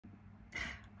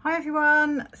Hi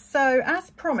everyone, so as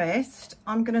promised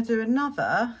I'm going to do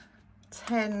another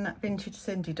 10 vintage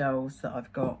Sindy dolls that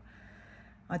I've got.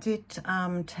 I did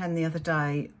 10 the other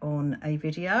day on a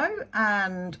video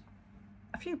and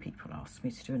a few people asked me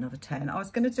to do another 10. I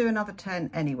was going to do another 10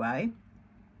 anyway,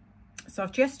 so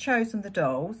I've just chosen the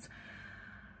dolls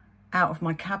out of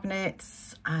my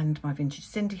cabinets and my vintage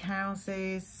Sindy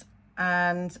houses,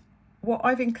 and what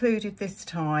I've included this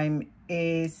time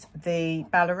is the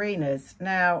ballerinas.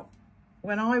 Now,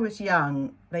 when I was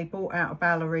young, they brought out a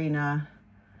ballerina.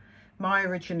 My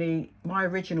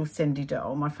original Sindy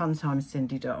doll, my Fun Time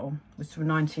Sindy doll, was from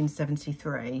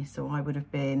 1973, so I would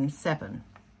have been 7.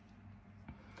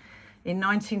 In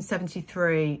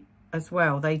 1973 as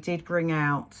well, they did bring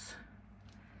out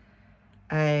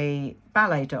a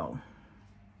ballet doll.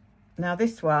 Now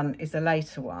this one is a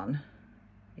later one.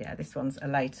 Yeah, this one's a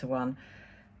later one,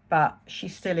 but she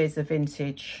still is a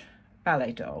vintage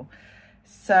ballet doll.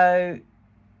 So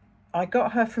I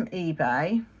got her from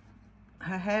eBay.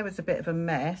 Her hair was a bit of a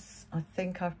mess. I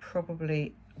think I've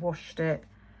probably washed it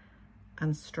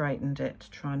and straightened it to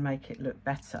try and make it look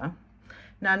better.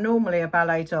 Now, normally a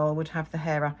ballet doll would have the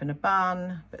hair up in a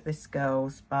bun, but this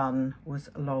girl's bun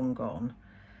was long gone.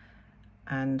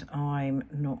 And I'm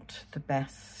not the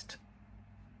best.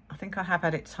 I think I have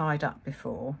had it tied up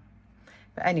before.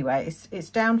 But anyway, it's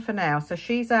down for now. So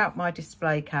she's out my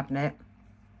display cabinet.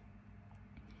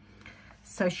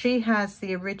 So she has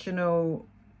the original,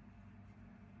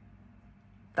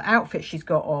 the outfit she's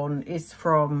got on is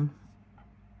from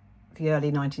the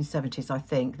early 1970s, I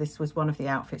think. This was one of the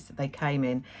outfits that they came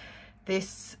in.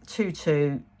 This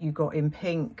tutu you got in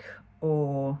pink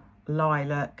or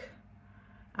lilac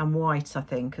and white, I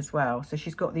think, as well. So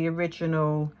she's got the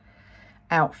original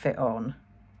outfit on,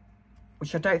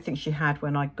 which I don't think she had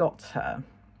when I got her.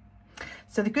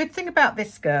 So the good thing about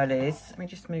this girl is, let me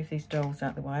just move these dolls out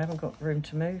of the way. I haven't got room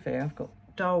to move here. I've got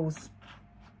dolls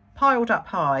piled up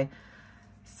high.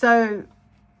 So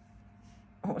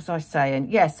what was I saying?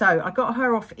 Yeah, so I got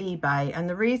her off eBay, and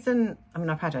the reason, I mean,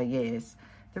 I've had her years.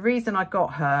 The reason I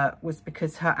got her was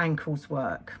because her ankles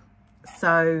work.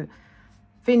 So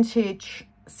vintage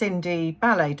Sindy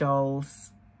ballet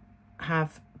dolls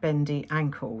have bendy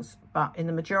ankles, but in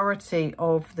the majority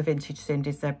of the vintage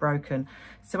Sindys they're broken.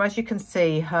 So as you can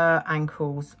see, her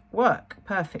ankles work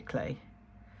perfectly,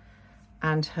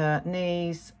 and her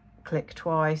knees click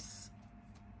twice.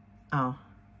 Oh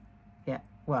yeah,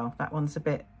 well, that one's a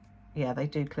bit, yeah, they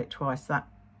do click twice.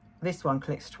 This one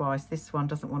clicks twice. This one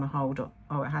doesn't want to hold.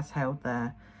 Oh, it has held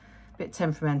there. A bit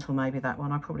temperamental maybe, that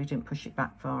one. I probably didn't push it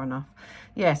back far enough.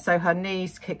 Yeah, so her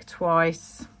knees kick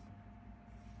twice.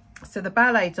 So the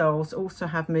ballet dolls also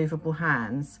have movable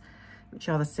hands, which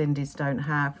other Sindys don't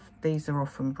have. These are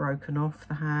often broken off,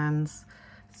 the hands.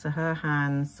 So her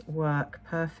hands work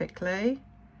perfectly.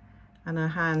 And her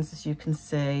hands, as you can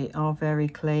see, are very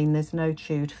clean. There's no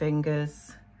chewed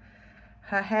fingers.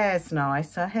 Her hair's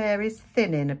nice. Her hair is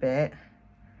thinning a bit.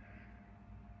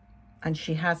 And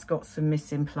she has got some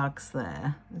missing plugs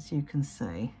there, as you can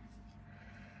see.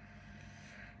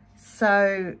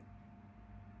 So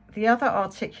the other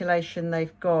articulation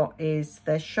they've got is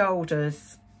their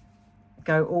shoulders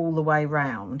go all the way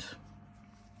round.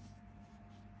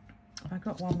 Have I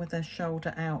got one with their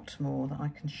shoulder out more that I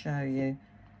can show you? I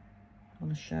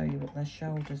want to show you what their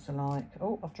shoulders are like.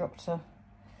 Oh, I've dropped a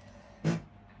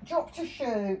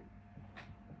shoe.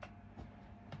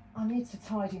 I need to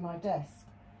tidy my desk,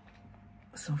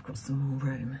 so I've got some more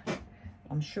room.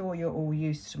 I'm sure you're all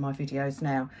used to my videos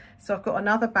now. So I've got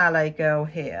another ballet girl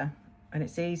here, and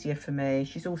it's easier for me.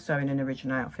 She's also in an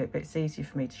original outfit, but it's easier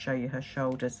for me to show you her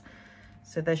shoulders.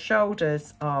 So their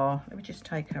shoulders are, let me just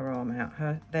take her arm out.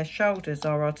 Their shoulders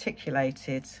are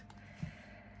articulated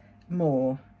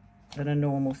more than a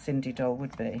normal Sindy doll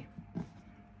would be.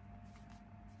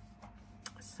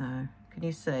 So can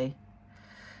you see?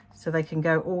 So they can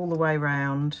go all the way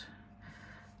round,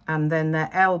 and then their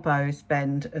elbows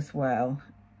bend as well,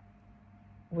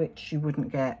 which you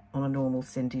wouldn't get on a normal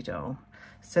Sindy doll.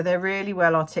 So they're really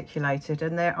well articulated,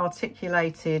 and they're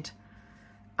articulated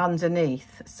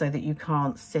underneath so that you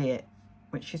can't see it,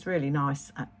 which is really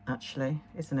nice actually,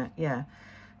 isn't it? Yeah.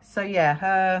 So yeah,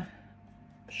 her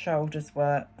shoulders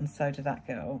work, and so do that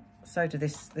girl. So do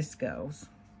this girl's.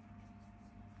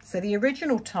 So the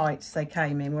original tights they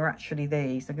came in were actually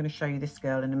these. I'm going to show you this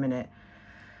girl in a minute.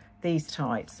 These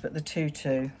tights, but the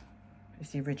tutu is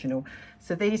the original.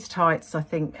 So these tights I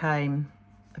think came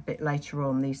a bit later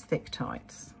on, these thicker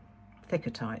tights.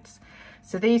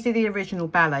 So these are the original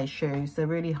ballet shoes. They're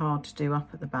really hard to do up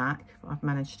at the back, but I've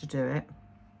managed to do it.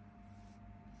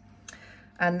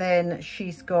 And then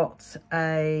she's got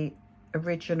a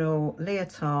original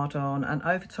leotard on, and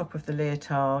over top of the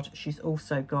leotard she's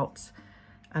also got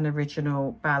an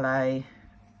original ballet.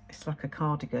 It's like a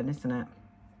cardigan, isn't it?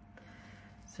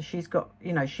 So she's got,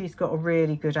 you know, she's got a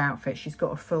really good outfit. She's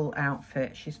got a full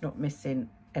outfit. She's not missing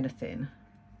anything.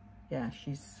 Yeah,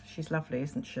 she's lovely,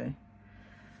 isn't she?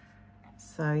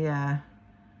 So yeah,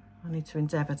 I need to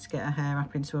endeavour to get her hair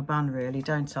up into a bun really,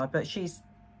 don't I? But she's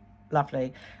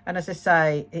lovely. And as I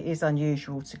say, it is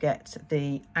unusual to get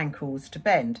the ankles to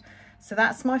bend. So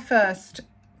that's my first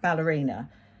ballerina.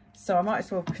 So I might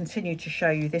as well continue to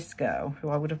show you this girl, who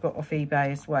I would have got off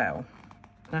eBay as well.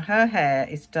 Now her hair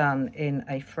is done in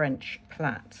a French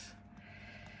plait.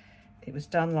 It was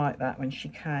done like that when she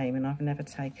came, and I've never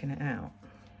taken it out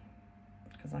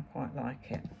because I quite like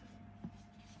it.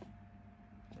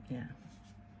 Yeah.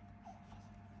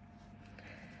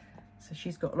 So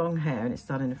she's got long hair and it's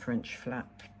done in a French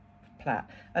plait.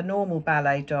 A normal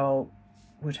ballet doll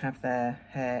would have their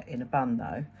hair in a bun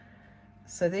though.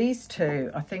 So these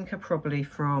two, I think, are probably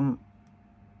from,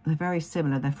 they're very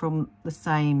similar. They're from the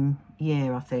same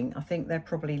year, I think. I think they're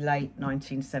probably late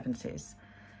 1970s.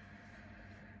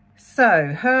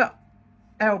 So her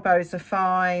elbows are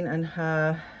fine, and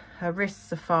her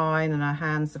wrists are fine, and her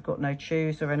hands have got no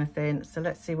chews or anything. So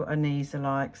let's see what her knees are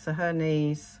like. So her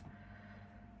knees,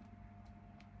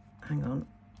 hang on,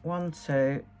 1,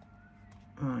 2,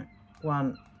 right,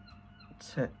 1,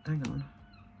 2, hang on,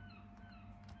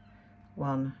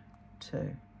 1,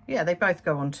 2. Yeah, they both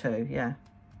go on 2, yeah.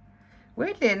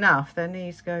 Weirdly enough, their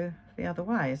knees go the other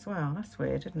way as well. That's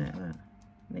weird, isn't it? Look,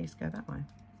 knees go that way.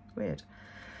 Weird.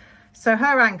 So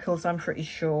her ankles, I'm pretty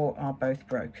sure, are both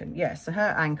broken. Yeah, so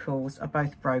her ankles are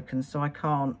both broken, so I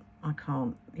can't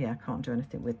do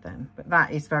anything with them. But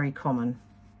that is very common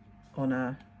on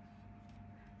a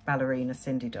ballerina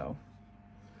Sindy doll.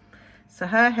 So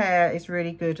her hair is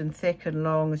really good and thick and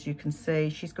long, as you can see.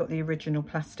 She's got the original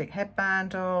plastic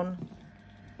headband on.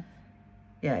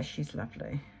 Yeah, she's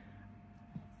lovely.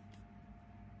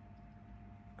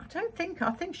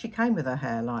 I think she came with her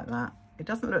hair like that. It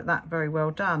doesn't look that very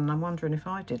well done. I'm wondering if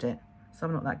I did it. So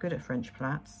I'm not that good at French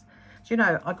plaits. Do you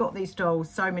know, I got these dolls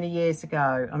so many years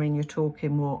ago. I mean, you're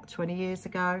talking, what, 20 years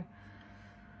ago?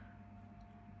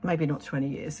 Maybe not 20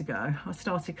 years ago. I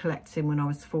started collecting when I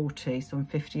was 40, so I'm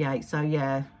 58. So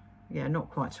yeah, not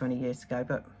quite 20 years ago,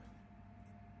 but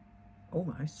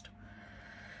almost.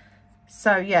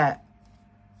 So yeah,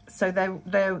 so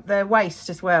their waist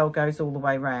as well goes all the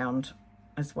way round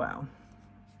as well.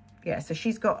 Yeah, so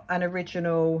she's got an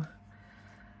original,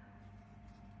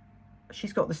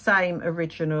 she's got the same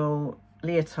original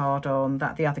leotard on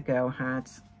that the other girl had.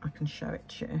 I can show it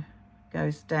to you.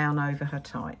 Goes down over her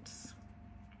tights.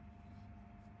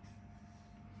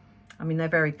 I mean, they're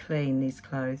very clean, these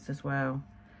clothes as well.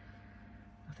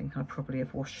 I think I probably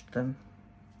have washed them.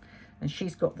 And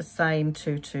she's got the same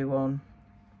tutu on,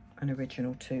 an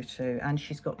original tutu, and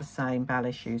she's got the same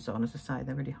ballet shoes on. As I say,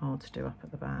 they're really hard to do up at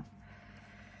the back.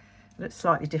 Look,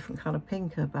 slightly different colour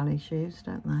pink, her ballet shoes,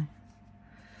 don't they?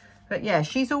 But yeah,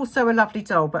 she's also a lovely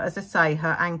doll, but as I say,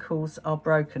 her ankles are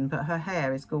broken, but her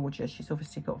hair is gorgeous. She's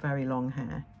obviously got very long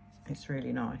hair. It's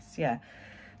really nice, yeah.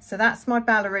 So that's my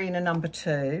ballerina number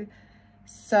 2.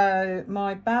 So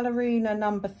my ballerina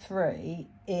number 3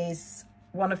 is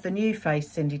one of the new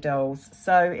face Sindy dolls.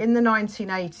 So in the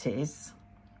 1980s,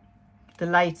 the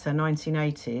later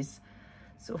 1980s,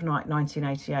 sort of like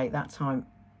 1988, that time,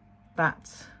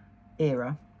 that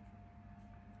era,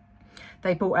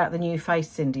 they brought out the new face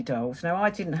Sindy dolls. Now, I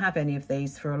didn't have any of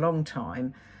these for a long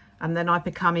time, and then I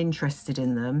become interested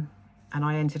in them, and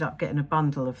I ended up getting a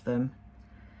bundle of them.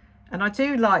 And I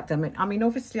do like them. I mean,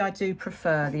 obviously, I do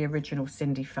prefer the original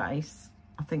Sindy face.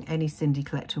 I think any Sindy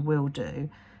collector will do.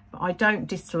 But I don't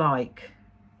dislike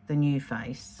the new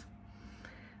face.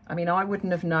 I mean, I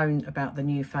wouldn't have known about the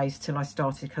new face till I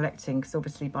started collecting, because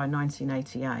obviously by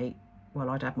 1988, well,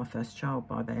 I'd had my first child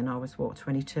by then. I was, what,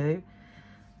 22?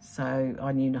 So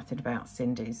I knew nothing about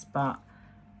Sindy's. But,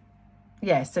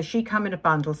 yeah, so she come in a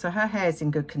bundle. So her hair's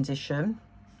in good condition.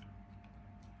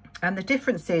 And the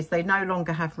difference is they no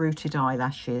longer have rooted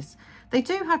eyelashes. They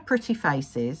do have pretty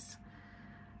faces.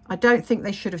 I don't think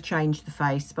they should have changed the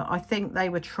face, but I think they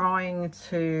were trying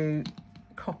to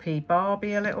copy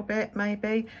Barbie a little bit,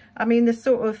 maybe. I mean, they're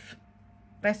sort of,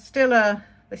 they still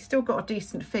got a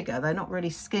decent figure. They're not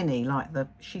really skinny like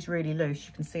she's really loose.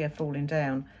 You can see her falling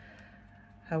down.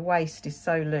 Her waist is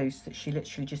so loose that she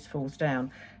literally just falls down.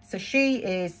 So she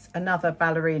is another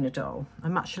ballerina doll, a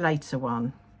much later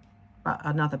one. But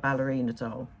another ballerina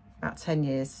doll, about 10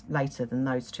 years later than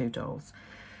those two dolls.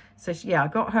 So yeah, I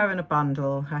got her in a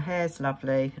bundle. Her hair's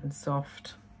lovely and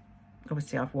soft.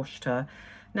 Obviously I've washed her.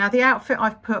 Now the outfit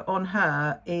I've put on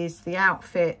her is the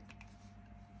outfit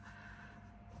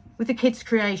with the Kids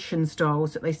Creations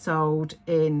dolls that they sold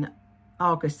in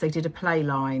August. They did a play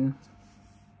line.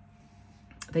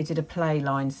 They did a play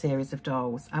line series of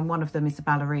dolls, and one of them is a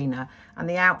ballerina, and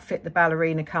the outfit the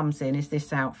ballerina comes in is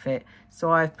this outfit.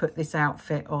 So I've put this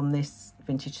outfit on this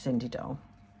vintage Sindy doll.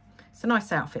 It's a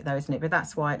nice outfit though, isn't it? But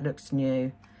that's why it looks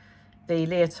new. The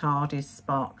leotard is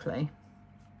sparkly.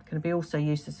 Can be also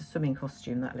used as a swimming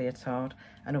costume, that leotard,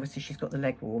 and obviously she's got the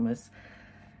leg warmers.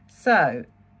 So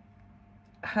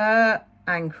her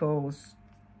ankles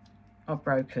are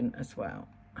broken as well.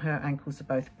 Her ankles are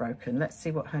both broken. Let's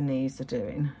see what her knees are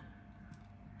doing.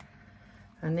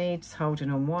 Her knees holding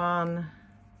on 1,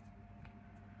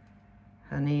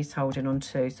 her knees holding on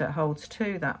 2, so it holds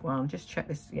 2, that one. Just check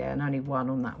this, yeah, and only 1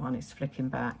 on that one. It's flicking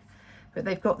back, but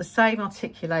they've got the same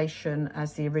articulation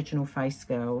as the original Face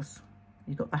Girls.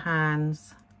 You've got the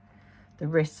hands, the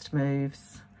wrist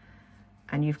moves,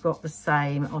 and you've got the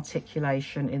same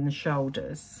articulation in the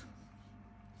shoulders.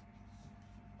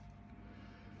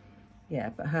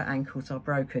 Yeah, but her ankles are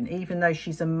broken, even though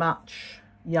she's a much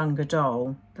younger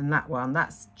doll than that one.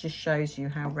 That just shows you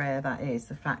how rare that is,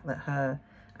 the fact that her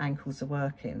ankles are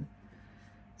working.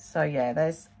 So yeah,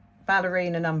 there's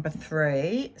ballerina number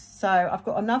 3. So I've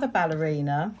got another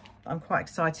ballerina I'm quite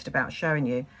excited about showing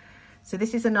you. So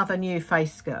this is another new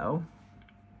Face Girl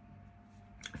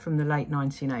from the late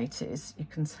 1980s. You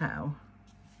can tell.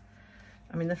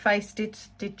 I mean, the face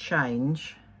did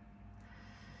change.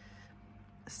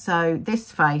 So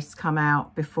this face come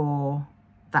out before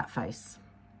that face.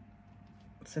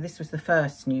 So this was the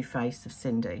first new face of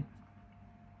Sindy.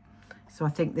 So I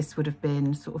think this would have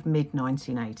been sort of mid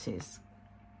 1980s.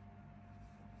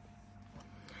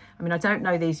 I mean, I don't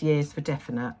know these years for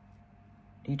definite.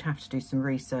 You'd have to do some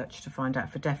research to find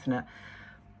out for definite,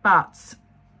 but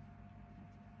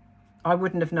I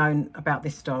wouldn't have known about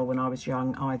this doll when I was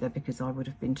young either, because I would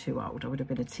have been too old. I would have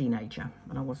been a teenager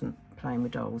and I wasn't playing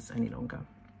with dolls any longer.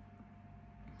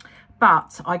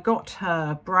 But I got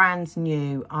her brand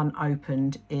new,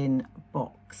 unopened in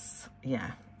box.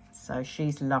 Yeah, so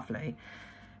she's lovely.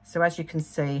 So as you can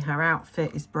see, her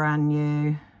outfit is brand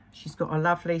new. She's got a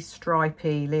lovely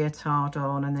stripy leotard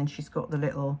on, and then she's got the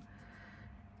little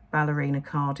ballerina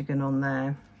cardigan on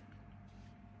there.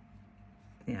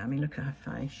 Yeah, I mean, look at her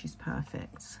face. She's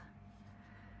perfect.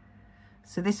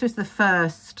 So this was the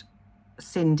first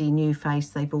Sindy new face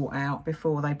they brought out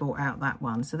before they brought out that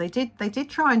one. So they did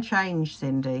try and change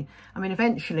Sindy. I mean,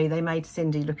 eventually they made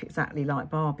Sindy look exactly like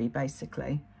Barbie,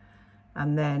 basically.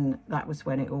 And then that was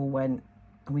when it all went,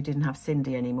 and we didn't have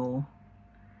Sindy anymore.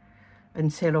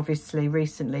 Until obviously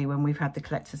recently, when we've had the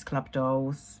Collectors Club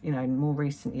dolls, you know, in more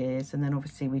recent years. And then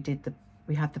obviously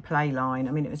we had the play line.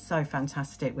 I mean, it was so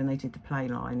fantastic when they did the play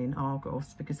line in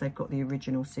Argos, because they've got the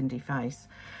original Sindy face.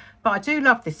 But I do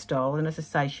love this doll, and as I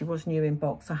say, she was new in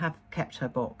box. I have kept her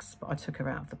box, but I took her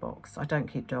out of the box. I don't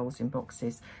keep dolls in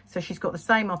boxes. So she's got the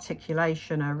same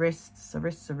articulation. Her wrists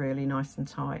are really nice and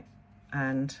tight,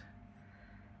 and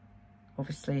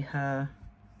obviously her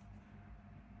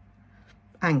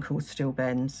ankles still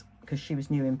bend because she was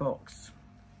new in box.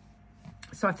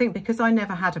 So I think because I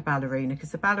never had a ballerina,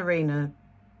 because the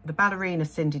ballerina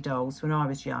Sindy dolls when I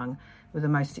was young were the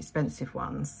most expensive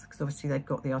ones, because obviously they've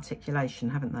got the articulation,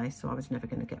 haven't they? So I was never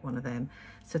going to get one of them.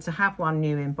 So to have one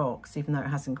new in box, even though it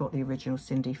hasn't got the original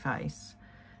Sindy face,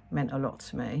 meant a lot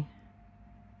to me.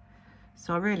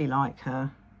 So I really like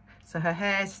her. So her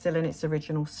hair's still in its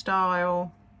original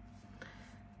style.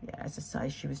 Yeah, as I say,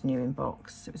 she was new in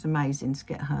box. It was amazing to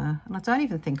get her. And I don't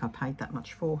even think I paid that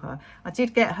much for her. I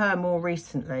did get her more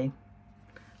recently.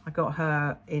 I got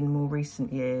her in more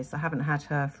recent years. I haven't had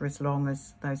her for as long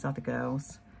as those other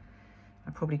girls. I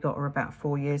probably got her about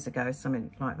 4 years ago, something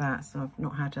like that. So I've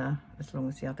not had her as long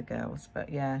as the other girls.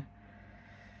 But yeah.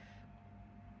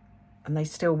 And they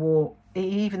still wore,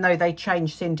 even though they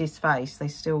changed Sindy's face, they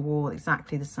still wore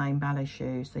exactly the same ballet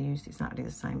shoes. They used exactly the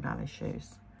same ballet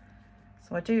shoes.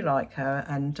 So I do like her,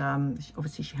 and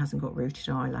obviously she hasn't got rooted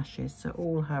eyelashes, so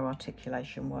all her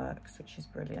articulation works, which is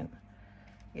brilliant.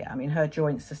 Yeah, I mean, her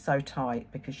joints are so tight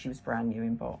because she was brand new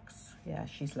in box. Yeah,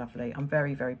 she's lovely. I'm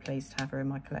very, very pleased to have her in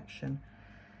my collection.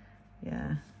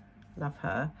 Yeah, love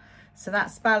her. So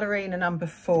that's ballerina number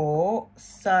 4.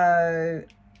 So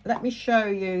let me show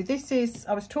you. This is,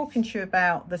 I was talking to you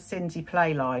about the Sindy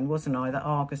play line, wasn't I, that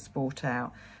Argos brought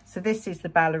out. So this is the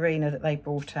ballerina that they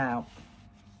brought out.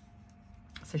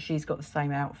 So she's got the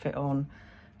same outfit on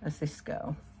as this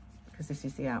girl, because this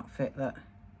is the outfit that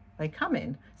they come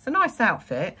in. It's a nice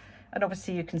outfit, and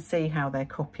obviously you can see how they're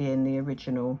copying the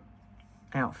original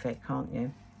outfit, can't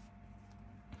you?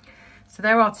 So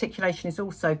their articulation is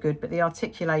also good, but the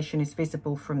articulation is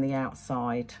visible from the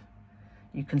outside.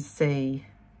 You can see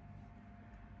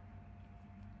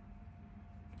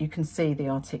the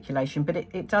articulation, but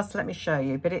it does, let me show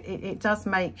you, but it does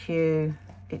make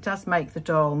the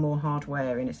doll more hard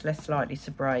wearing. It's less likely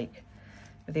to break,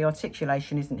 but the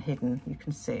articulation isn't hidden. You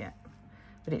can see it,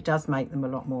 but it does make them a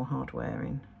lot more hard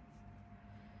wearing.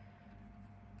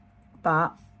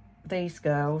 But these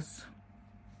girls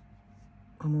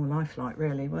are more lifelike,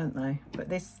 really, weren't they? But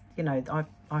this, you know,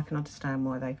 I can understand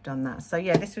why they've done that. So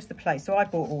yeah, this was the play. So I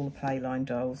bought all the Playline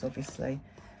dolls, obviously.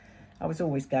 I was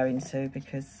always going to,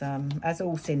 because as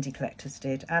all Sindy collectors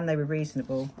did, and they were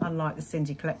reasonable, unlike the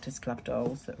Sindy Collectors Club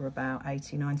dolls that were about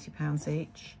 £80–90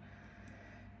 each.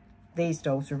 These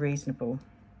dolls were reasonable.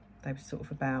 They were sort of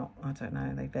about, I don't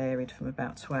know, they varied from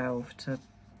about £12 to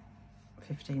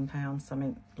 £15,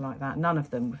 something like that. None of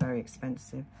them were very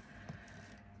expensive.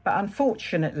 But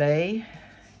unfortunately,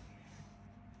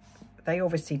 they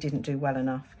obviously didn't do well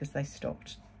enough, because they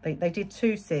stopped. They did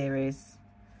 2 series.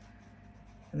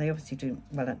 And they obviously do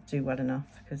well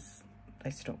enough, because they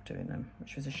stopped doing them,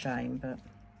 which was a shame. But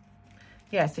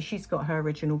yeah, so she's got her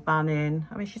original bun in.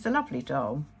 I mean, she's a lovely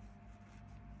doll.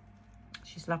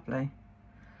 She's lovely.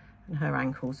 And her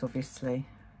ankles obviously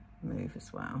move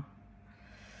as well.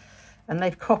 And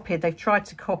they've tried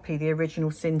to copy the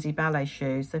original Sindy ballet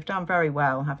shoes. They've done very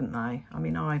well, haven't they? I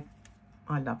mean, I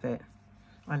love it.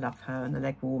 I love her and the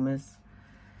leg warmers.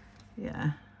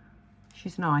 Yeah,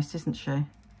 she's nice, isn't she?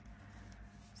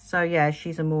 So yeah,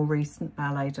 she's a more recent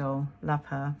ballet doll. Love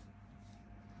her.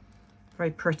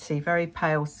 Very pretty, very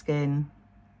pale skin.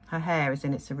 Her hair is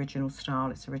in its original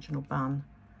style, its original bun.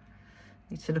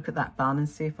 Need to look at that bun and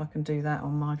see if I can do that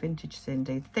on my vintage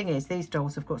Sindy. The thing is, these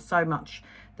dolls have got so much,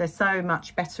 they're so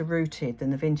much better rooted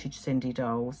than the vintage Sindy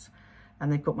dolls. And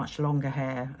they've got much longer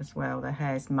hair as well. Their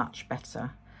hair's much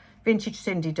better. Vintage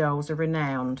Sindy dolls are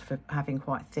renowned for having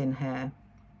quite thin hair.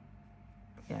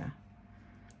 Yeah.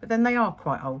 But then they are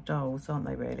quite old dolls, aren't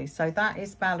they, really? So that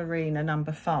is ballerina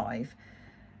number 5.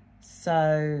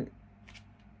 So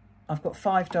I've got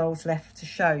 5 dolls left to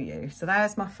show you. So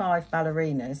there's my 5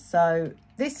 ballerinas. So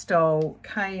this doll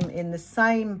came in the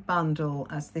same bundle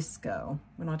as this girl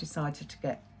when I decided to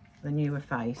get the newer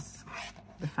face,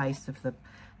 the face of the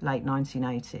late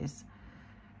 1980s.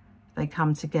 They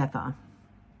come together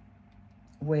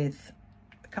with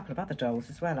a couple of other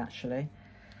dolls as well, actually.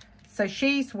 So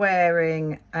she's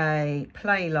wearing a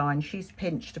Playline. She's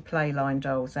pinched a Playline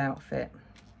doll's outfit.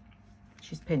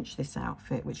 She's pinched this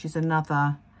outfit, which is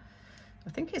another, I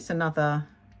think it's another,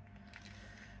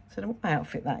 I don't know what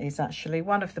outfit that is, actually.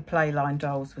 One of the Playline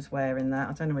dolls was wearing that.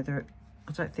 I don't know whether,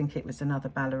 I don't think it was another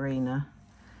ballerina.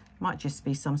 It might just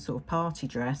be some sort of party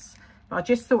dress. But I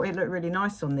just thought it looked really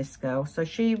nice on this girl. So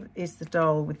she is the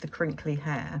doll with the crinkly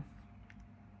hair.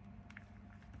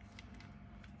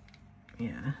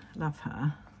 Yeah, love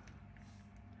her.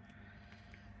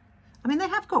 I mean, they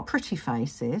have got pretty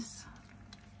faces.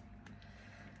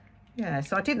 Yeah,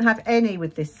 so I didn't have any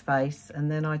with this face. And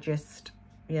then I just,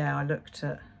 yeah,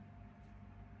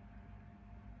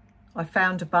 I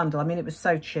found a bundle. I mean, it was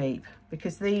so cheap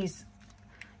because these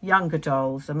younger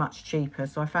dolls are much cheaper.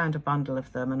 So I found a bundle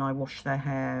of them and I washed their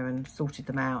hair and sorted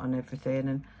them out and everything.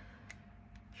 And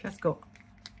she has got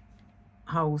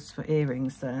holes for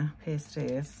earrings there, pierced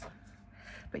ears.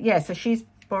 But yeah, so she's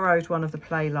borrowed one of the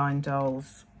Playline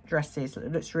dolls' dresses.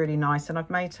 It looks really nice, and I've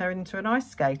made her into an ice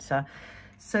skater.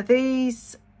 So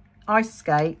these ice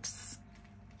skates,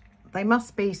 they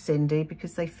must be Sindy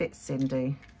because they fit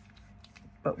Sindy.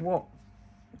 But what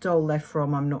doll they're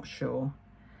from, I'm not sure.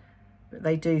 But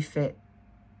they do fit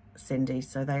Sindy,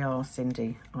 so they are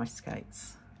Sindy ice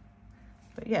skates.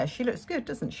 But yeah, she looks good,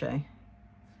 doesn't she?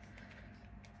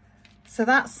 So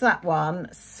that's that one.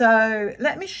 So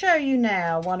let me show you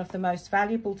now one of the most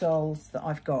valuable dolls that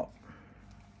I've got.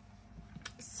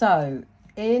 So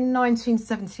in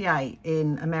 1978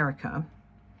 in America,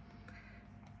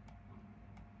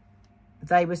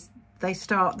 they were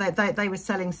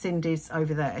selling Sindy's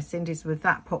over there. Sindy's were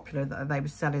that popular that they were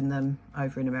selling them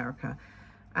over in America.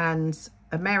 And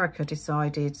America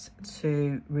decided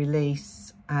to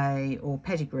release or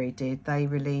Pedigree did, they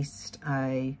released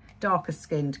a darker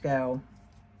skinned girl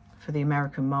for the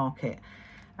American market,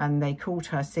 and they called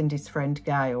her Sindy's Friend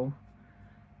Gail,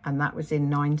 and that was in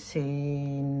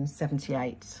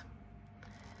 1978.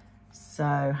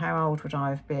 So how old would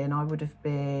I have been? I would have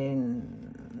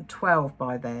been 12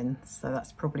 by then, so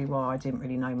that's probably why I didn't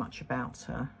really know much about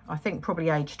her. I think probably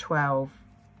age 12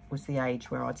 was the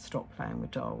age where I'd stopped playing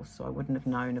with dolls, so I wouldn't have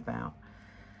known about.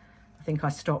 I think I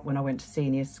stopped when I went to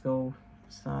senior school,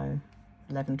 so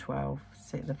 11, 12,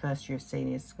 the first year of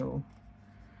senior school.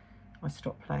 I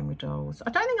stopped playing with dolls. I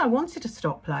don't think I wanted to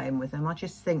stop playing with them. I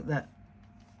just think that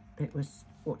it was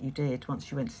what you did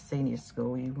once you went to senior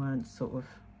school. You weren't sort of...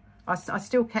 I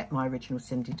still kept my original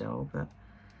Sindy doll, but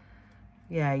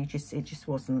yeah, it just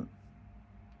wasn't...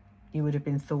 You would have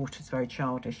been thought as very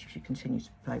childish if you continued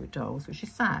to play with dolls, which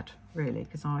is sad, really,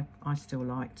 because I still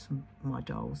liked my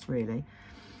dolls, really.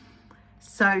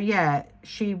 So yeah,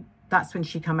 that's when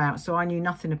she come out. So I knew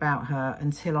nothing about her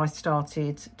until I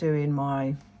started doing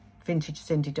my vintage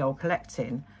Sindy doll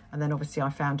collecting, and then obviously I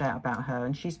found out about her,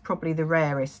 and she's probably the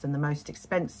rarest and the most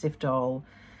expensive doll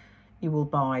you will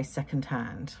buy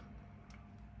second-hand.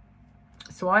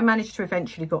 So I managed to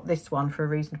eventually got this one for a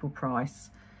reasonable price.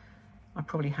 I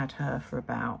probably had her for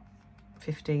about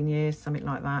 15 years, something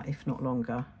like that, if not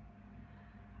longer.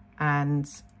 And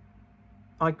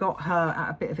I got her at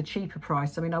a bit of a cheaper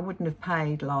price. I mean, I wouldn't have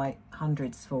paid like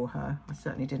hundreds for her. I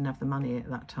certainly didn't have the money at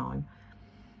that time.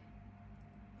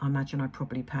 I imagine I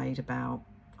probably paid about,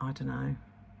 I don't know,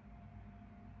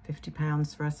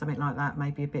 £50 for her, something like that,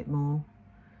 maybe a bit more,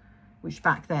 which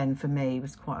back then for me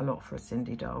was quite a lot for a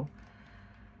Sindy doll.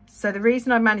 So the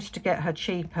reason I managed to get her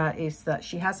cheaper is that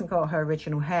she hasn't got her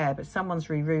original hair, but someone's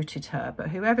rerouted her. But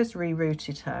whoever's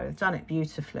rerouted her has done it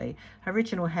beautifully. Her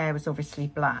original hair was obviously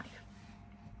black.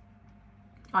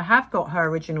 I have got her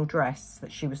original dress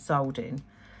that she was sold in.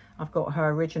 I've got her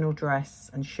original dress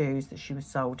and shoes that she was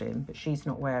sold in, but she's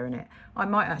not wearing it. I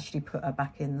might actually put her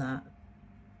back in that.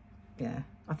 Yeah,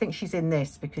 I think she's in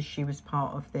this because she was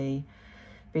part of the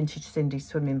vintage Sindy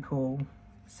swimming pool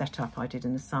setup I did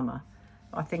in the summer.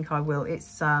 I think I will.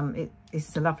 It's a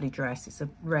lovely dress. It's a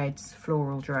red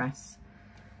floral dress,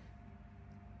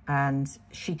 and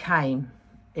she came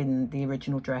in the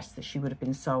original dress that she would have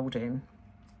been sold in.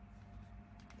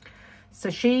 So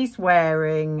she's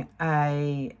wearing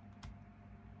a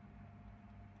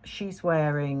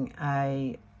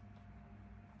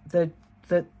the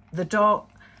doll.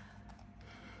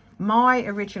 My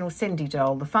original Sindy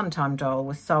doll, the Funtime doll,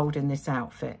 was sold in this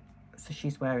outfit. So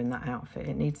she's wearing that outfit.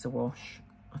 It needs a wash.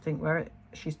 I think where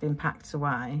she's been packed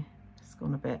away, it's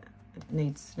gone a bit, it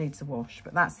needs a wash.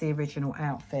 But that's the original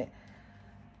outfit.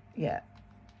 Yeah.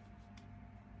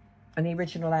 And the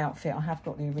original outfit, I have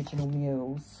got the original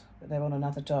mules, but they're on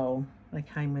another doll. They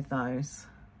came with those,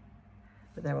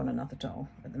 but they're on another doll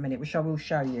at the minute, which I will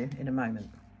show you in a moment.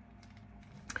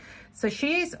 So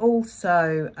she is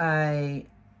also a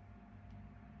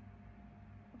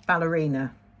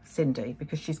ballerina Sindy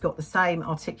because she's got the same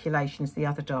articulation as the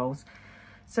other dolls.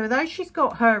 So though she's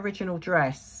got her original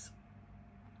dress,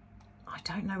 I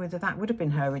don't know whether that would have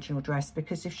been her original dress,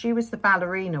 because if she was the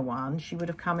ballerina one, she would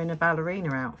have come in a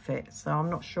ballerina outfit. So I'm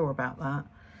not sure about that.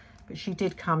 But she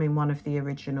did come in one of the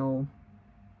original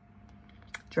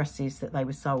dresses that they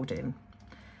were sold in.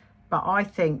 But I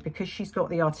think because she's got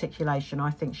the articulation,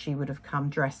 I think she would have come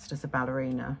dressed as a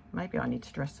ballerina. Maybe I need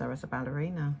to dress her as a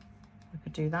ballerina. I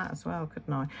could do that as well,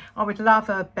 couldn't I? I would love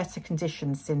a better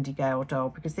conditioned Sindy Gale doll,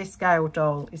 because this Gale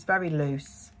doll is very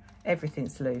loose.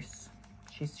 Everything's loose.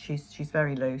 She's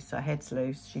very loose. Her head's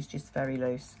loose. She's just very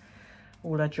loose.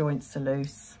 All her joints are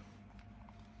loose.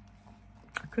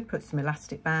 I could put some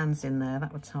elastic bands in there.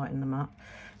 That would tighten them up.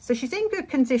 So she's in good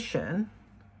condition.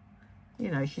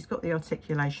 You know, she's got the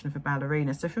articulation of a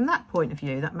ballerina. So from that point of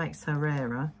view, that makes her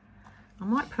rarer. I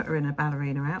might put her in a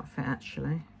ballerina outfit,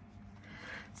 actually.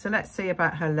 So let's see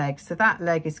about her leg. So that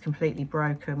leg is completely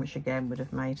broken, which again would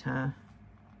have made her.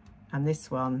 And this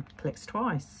one clicks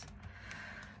twice.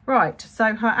 Right,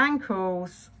 so her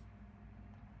ankles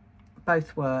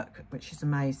both work, which is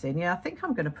amazing. Yeah, I think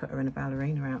I'm going to put her in a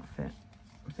ballerina outfit.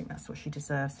 I think that's what she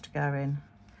deserves to go in.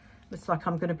 Looks like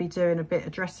I'm going to be doing a bit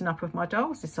of dressing up of my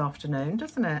dolls this afternoon,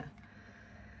 doesn't it?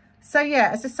 So yeah,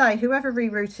 as I say, whoever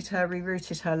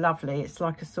rerouted her lovely. It's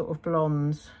like a sort of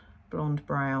blonde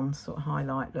brown sort of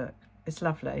highlight look. It's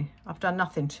lovely. I've done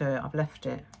nothing to it. I've left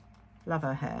it. Love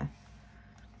her hair.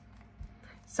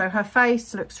 So her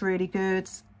face looks really good.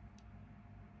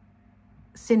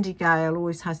 Sindy Gale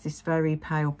always has this very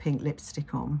pale pink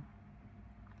lipstick on.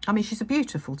 I mean, she's a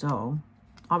beautiful doll.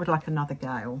 I would like another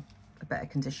Gale, a better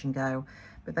condition Gale,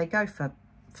 but they go for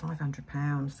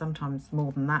 £500, sometimes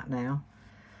more than that now.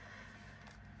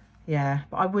 Yeah,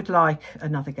 but I would like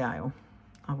another Gale.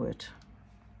 I would.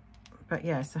 But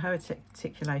yeah, so her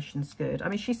articulation's good. I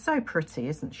mean, she's so pretty,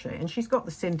 isn't she? And she's got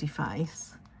the Sindy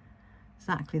face.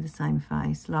 Exactly the same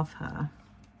face. Love her.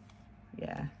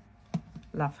 Yeah,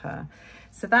 love her.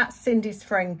 So that's Sindy's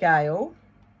friend Gale.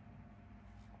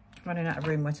 Running out of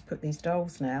room where to put these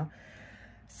dolls now.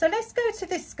 So let's go to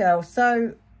this girl.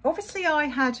 So obviously I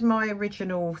had my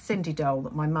original Sindy doll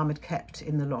that my mum had kept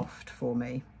in the loft for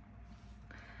me.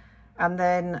 And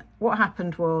then what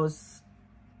happened was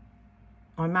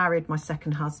I married my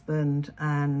second husband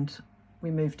and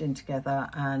we moved in together,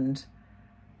 and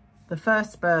the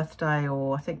first birthday,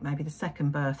 or I think maybe the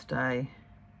second birthday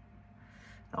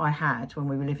that I had when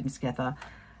we were living together,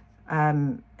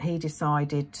 he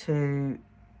decided to,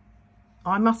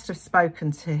 I must have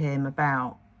spoken to him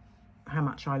about how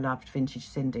much I loved vintage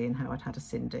Sindy and how I'd had a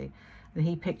Sindy, and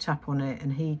he picked up on it,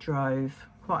 and he drove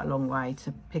quite a long way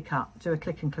to pick up, do a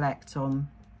click and collect on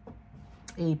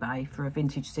eBay for a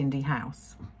vintage Sindy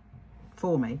house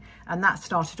for me, and that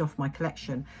started off my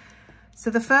collection.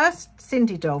 So the first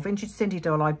Sindy doll, vintage Sindy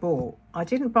doll I bought, I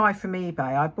didn't buy from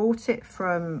eBay. I bought it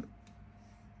from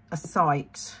a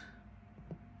site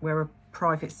where a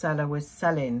private seller was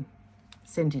selling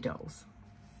Sindy dolls.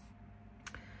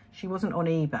 She wasn't on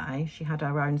eBay. She had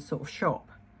her own sort of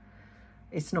shop.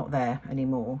 It's not there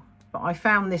anymore. But I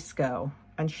found this girl,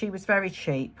 and she was very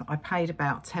cheap. I paid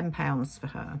about £10 for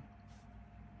her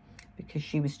because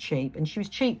she was cheap, and she was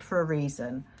cheap for a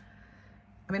reason.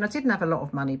 I mean, I didn't have a lot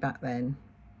of money back then.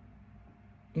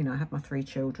 You know, I had my 3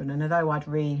 children, and although I'd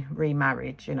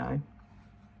remarried, you know,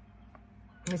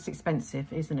 it's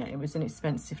expensive, isn't it? It was an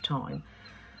expensive time.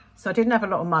 So I didn't have a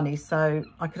lot of money, so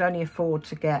I could only afford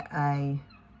to get a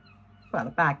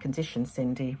bad condition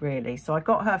Sindy, really. So I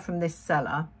got her from this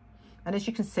seller, and as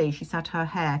you can see, she's had her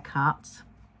hair cut.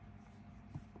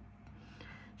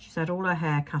 She's had all her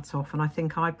hair cut off, and I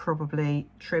think I probably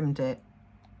trimmed it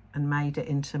and made it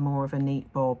into more of a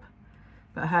neat bob.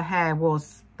 But her hair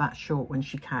was that short when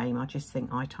she came. I just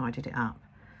think I tidied it up.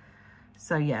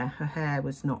 So yeah, her hair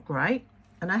was not great,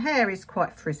 and her hair is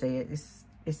quite frizzy.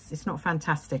 It's not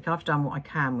fantastic. I've done what I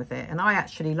can with it, and I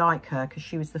actually like her because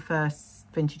she was the first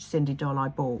vintage Sindy doll I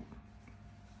bought.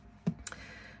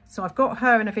 So I've got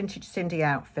her in a vintage Sindy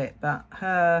outfit, but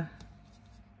her,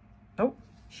 oh,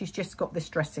 she's just got this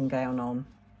dressing gown on.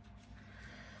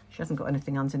 She hasn't got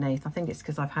anything underneath. I think it's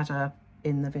because I've had her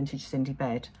in the vintage Sindy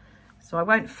bed. So I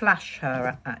won't flash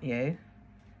her at you.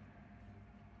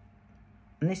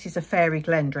 And this is a Fairy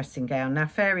Glen dressing gown. Now,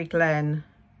 Fairy Glen,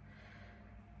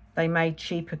 they made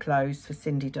cheaper clothes for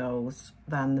Sindy dolls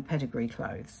than the pedigree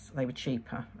clothes. They were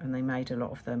cheaper, and they made a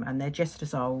lot of them, and they're just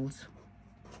as old,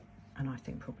 and I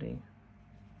think probably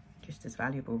just as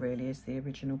valuable really as the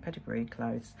original pedigree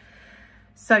clothes.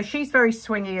 So she's very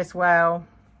swingy as well.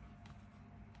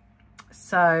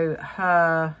 So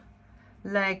her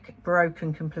leg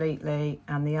broken completely,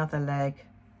 and the other leg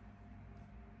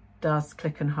does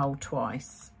click and hold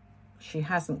twice. She's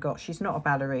not a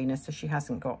ballerina, so she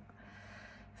hasn't got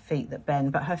feet that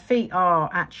bend, but her feet are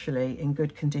actually in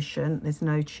good condition. There's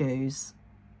no chews.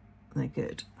 They're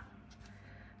good.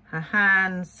 Her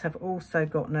hands have also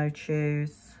got no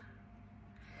chews.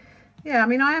 Yeah, I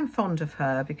mean, I am fond of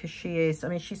her because she is, I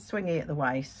mean, she's swingy at the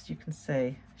waist. You can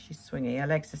see she's swingy. Her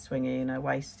legs are swingy and her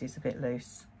waist is a bit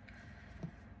loose.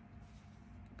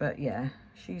 But yeah,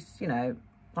 she's, you know,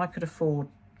 I could afford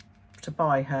to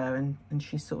buy her, and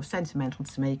she's sort of sentimental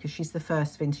to me because she's the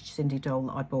first vintage Sindy doll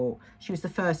that I bought. She was the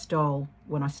first doll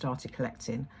when I started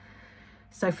collecting.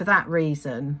 So for that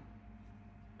reason,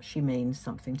 she means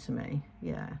something to me.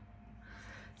 Yeah.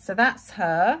 So that's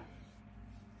her.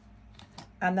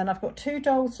 And then I've got 2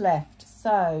 dolls left.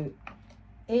 So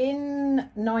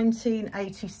in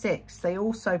 1986, they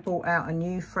also brought out a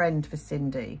new friend for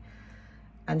Sindy,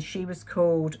 and she was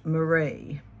called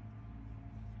Marie.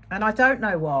 And I don't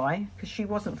know why, because she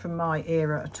wasn't from my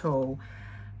era at all.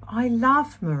 But I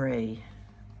love Marie.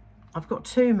 I've got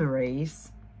 2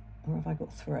 Maries. Or have I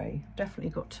got 3? Definitely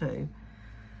got 2.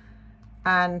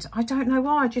 And I don't know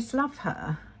why, I just love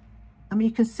her. I mean,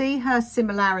 you can see her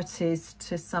similarities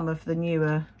to some of the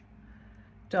newer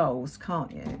dolls,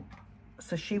 can't you?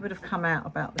 So she would have come out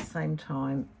about the same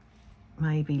time,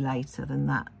 maybe later than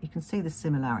that. You can see the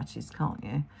similarities, can't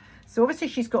you? So obviously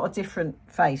she's got a different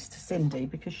face to Sindy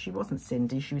because she wasn't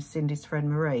Sindy, she was Sindy's friend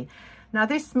Marie. Now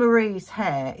this Marie's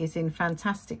hair is in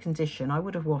fantastic condition. I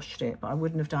would have washed it, but I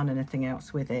wouldn't have done anything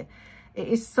else with it. It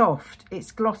is soft,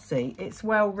 it's glossy, it's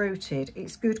well rooted,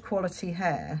 it's good quality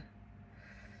hair.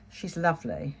 She's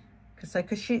lovely.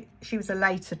 Because she was a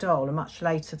later doll, a much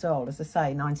later doll, as I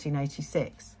say,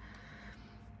 1986.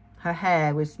 Her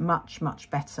hair was much, much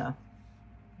better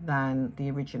than the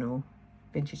original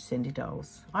vintage Sindy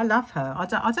dolls. I love her. I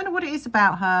don't know what it is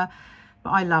about her, but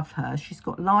I love her. She's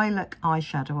got lilac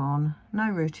eyeshadow on, no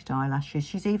rooted eyelashes.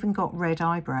 She's even got red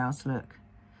eyebrows, look.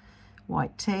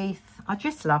 White teeth. I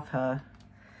just love her.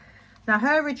 Now,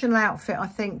 her original outfit, I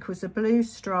think, was a blue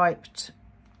striped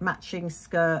matching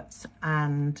skirt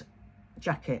and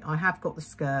jacket. I have got the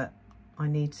skirt. I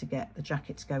need to get the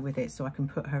jacket to go with it so I can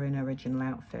put her in her original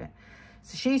outfit.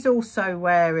 So she's also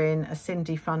wearing a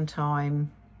Sindy Funtime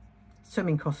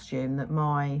swimming costume that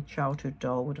my childhood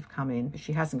doll would have come in, but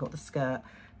she hasn't got the skirt,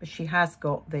 but she has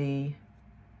got the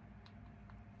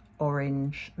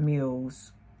orange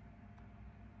mules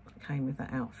that came with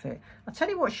that outfit. I'll tell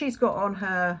you what she's got on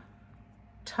her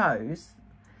toes.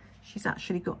 She's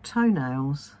actually got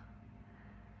toenails,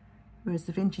 whereas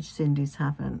the vintage Sindy's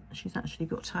haven't. She's actually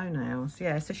got toenails.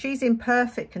 Yeah, so she's in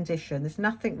perfect condition. There's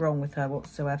nothing wrong with her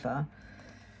whatsoever.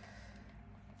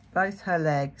 Both her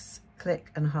legs,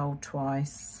 click and hold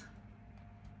twice.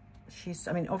 She's,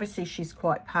 I mean, obviously she's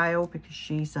quite pale because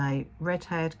she's a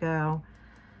red-haired girl,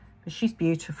 but she's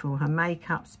beautiful. Her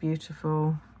makeup's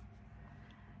beautiful.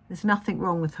 There's nothing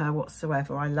wrong with her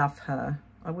whatsoever. I love her.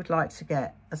 I would like to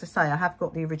get, as I say, I have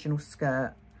got the original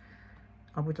skirt.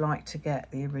 I would like to get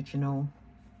the original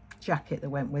jacket that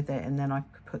went with it, and then I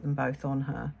could put them both on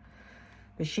her.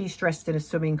 But she's dressed in a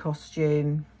swimming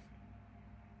costume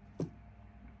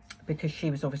because she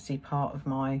was obviously part of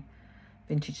my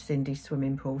vintage Sindy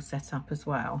swimming pool setup as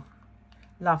well.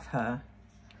 Love her.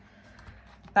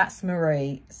 That's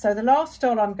Marie. So the last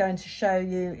doll I'm going to show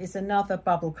you is another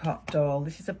bubble cut doll.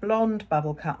 This is a blonde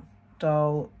bubble cut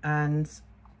doll, and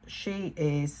she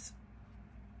is,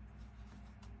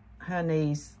 her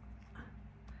knees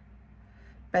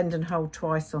bend and hold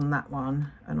twice on that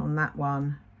one, and on that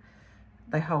one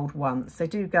they hold once. They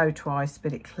do go twice,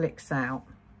 but it clicks out.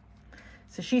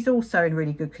 So she's also in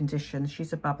really good condition.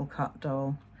 She's a bubble cut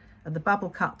doll, and the bubble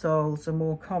cut dolls are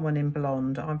more common in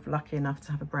blonde. I'm lucky enough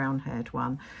to have a brown haired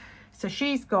one. So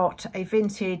she's got a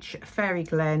vintage Fairy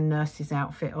Glen nurse's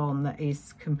outfit on that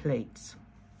is complete.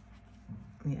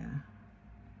 Yeah.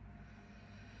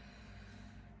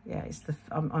 Yeah, it's the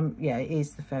yeah, it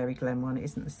is the Fairy Glen one. It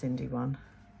isn't the Sindy one.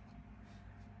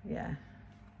 Yeah,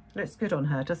 looks good on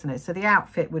her, doesn't it? So the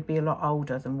outfit would be a lot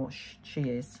older than what she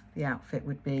is. The outfit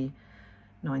would be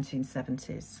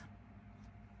 1970s,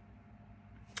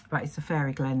 but it's a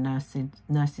Fairy Glen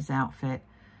nurse's outfit.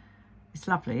 It's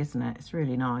lovely, isn't it? It's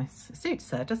really nice. It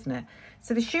suits her, doesn't it?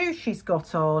 So the shoes she's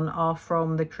got on are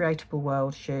from the Creatable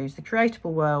World shoes. The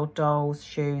Creatable World dolls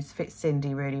shoes fit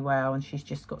Sindy really well, and she's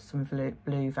just got some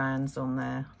blue Vans on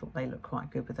there. I thought they look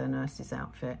quite good with her nurse's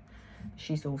outfit.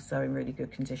 She's also in really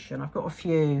good condition. I've got a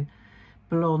few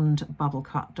blonde bubble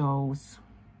cut dolls.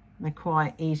 They're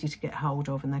quite easy to get hold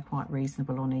of, and they're quite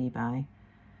reasonable on eBay.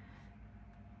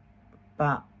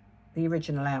 But the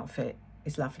original outfit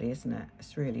is lovely, isn't it?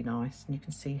 It's really nice, and you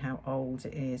can see how old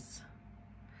it is.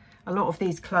 A lot of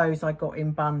these clothes I got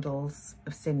in bundles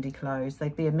of Sindy clothes.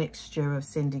 They'd be a mixture of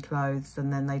Sindy clothes,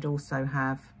 and then they'd also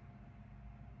have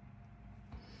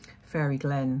Fairy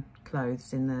Glen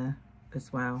clothes in there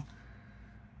as well,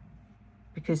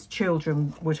 because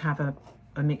children would have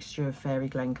a mixture of Fairy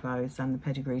Glen clothes and the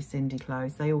Pedigree Sindy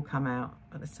clothes. They all come out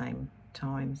at the same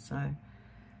time, so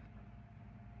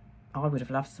I would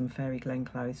have loved some Fairy Glen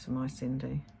clothes for my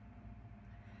Sindy.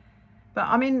 But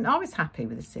I mean, I was happy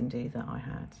with the Sindy that I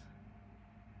had.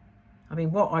 I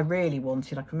mean, what I really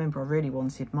wanted, I can remember I really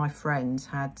wanted, my friends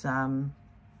had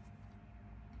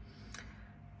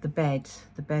the bed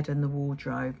and the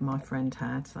wardrobe my friend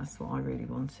had. So that's what I really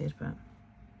wanted. But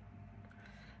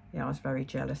yeah, I was very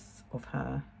jealous of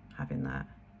her having that.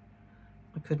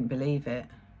 I couldn't believe it.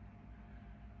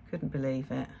 Couldn't believe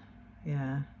it.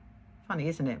 Yeah. Funny,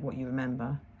 isn't it, what you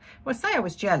remember? Well, I say I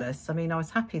was jealous. I mean, I was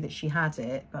happy that she had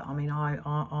it, but I mean,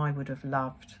 I would have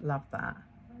loved that.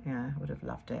 Yeah, I would have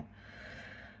loved it.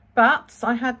 But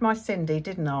I had my Sindy,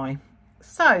 didn't I?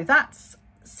 So that's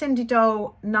Sindy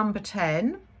doll number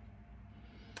 10.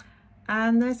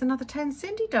 And there's another 10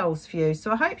 Sindy dolls for you.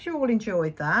 So I hope you all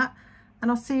enjoyed that.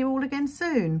 And I'll see you all again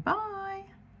soon. Bye.